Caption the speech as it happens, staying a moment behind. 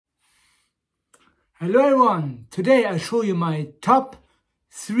Hello everyone, today I'll show you my top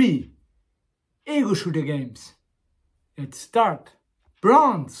 3 ego shooter games. Let's start.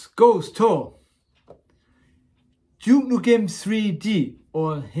 Bronze goes to Duke Nukem 3D,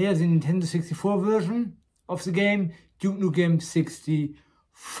 or here's the Nintendo 64 version of the game, Duke Nukem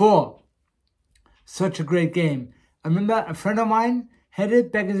 64. Such a great game. I remember a friend of mine had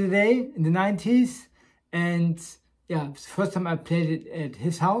it back in the day, in the 90s, and yeah, it's the first time I played it at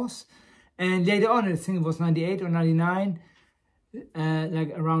his house. And later on, I think it was 98 or 99,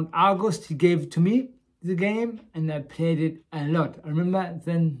 like around August, he gave it to me, the game, and I played it a lot. I remember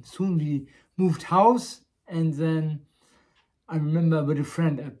then soon we moved house, and then I remember with a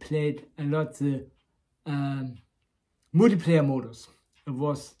friend I played a lot the multiplayer modus. It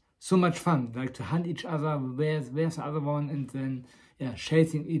was so much fun, like to hunt each other, where's the other one, and then yeah,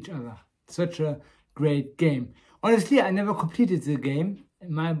 chasing each other. Such a great game. Honestly, I never completed the game.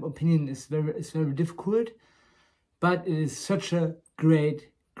 In my opinion, it's very difficult, but it is such a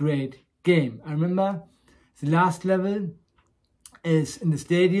great game. I remember the last level is in the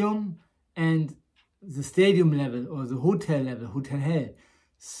stadium, and the stadium level or the hotel level, Hotel Hell,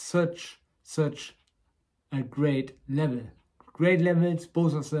 such a great level. Great levels,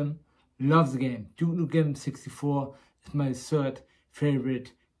 both of them. Love the game. Duke Nukem 64 is my third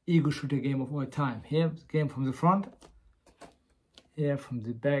favorite ego shooter game of all time. Here, the game from the front. Here from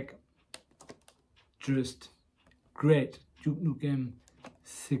the back, just great. Duke Nukem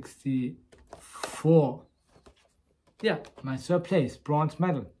 64. Yeah, my third place, bronze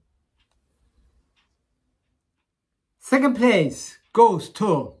medal. Second place goes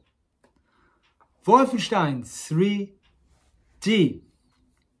to Wolfenstein 3D.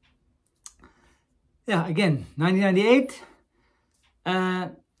 Yeah, again, 1998.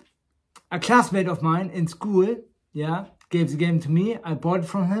 A classmate of mine in school, yeah, gave the game to me. I bought it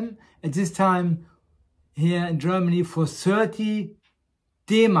from him at this time here in Germany for 30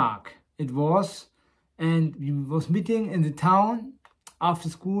 D-Mark it was, and we was meeting in the town after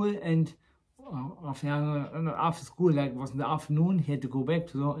school, and after school, like it was in the afternoon, he had to go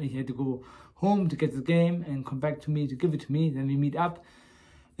home to get the game and come back to me to give it to me. Then we meet up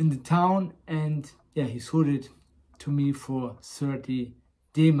in the town, and yeah, he sold it to me for 30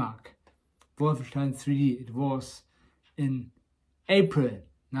 D-Mark. Wolfenstein 3D. It was in April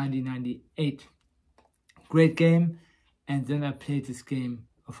 1998. Great game. And then I played this game,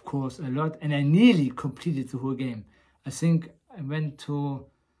 of course, a lot, and I nearly completed the whole game. I think I went to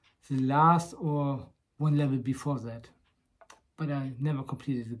the last or one level before that, but I never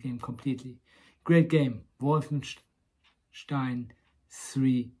completed the game completely. Great game. Wolfenstein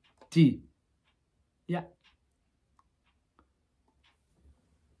 3D. Yeah.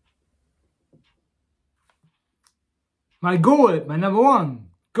 My goal, my number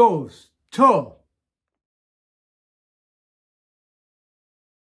one, goes to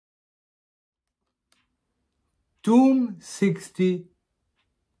Doom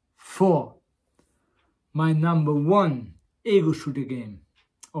 64. My number one ego shooter game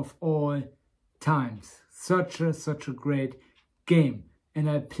of all times. Such a great game. And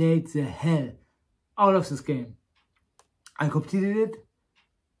I played the hell out of this game. I completed it.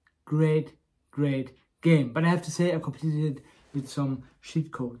 Great game. But I have to say I completed it with some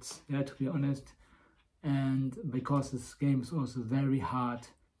cheat codes, yeah, to be honest. And because this game is also very hard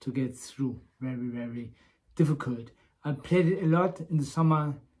to get through. Very difficult. I played it a lot in the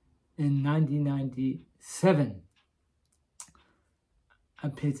summer in 1997. I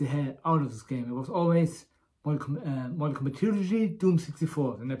played the hell out of this game. It was always Mortal Kombat Trilogy, Doom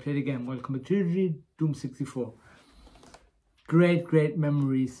 64. Then I played again, Mortal Kombat Trilogy, Doom 64. Great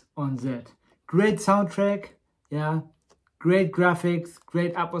memories on that. Great soundtrack, yeah, great graphics,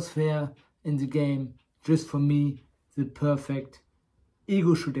 great atmosphere in the game. Just for me, the perfect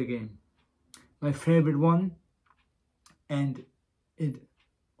ego shooter game. My favorite one, and it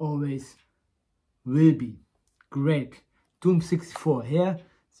always will be. Great. Doom 64. Here,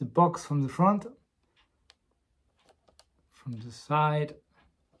 the box from the front, from the side,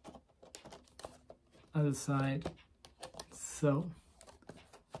 other side. So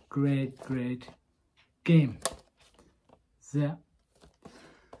great game. There.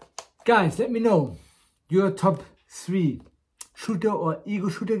 Guys, let me know your top 3 shooter or ego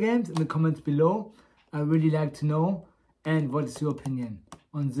shooter games in the comments below. I really like to know. And what is your opinion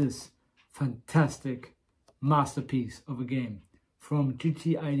on this fantastic masterpiece of a game from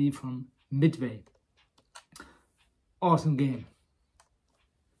GTID, from Midway. Awesome game.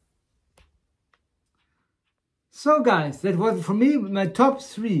 So guys, that was it for me with my top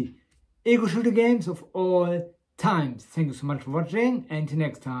 3 ego shooter games of all times. Thank you so much for watching, and till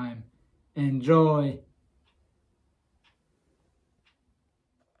next time, enjoy.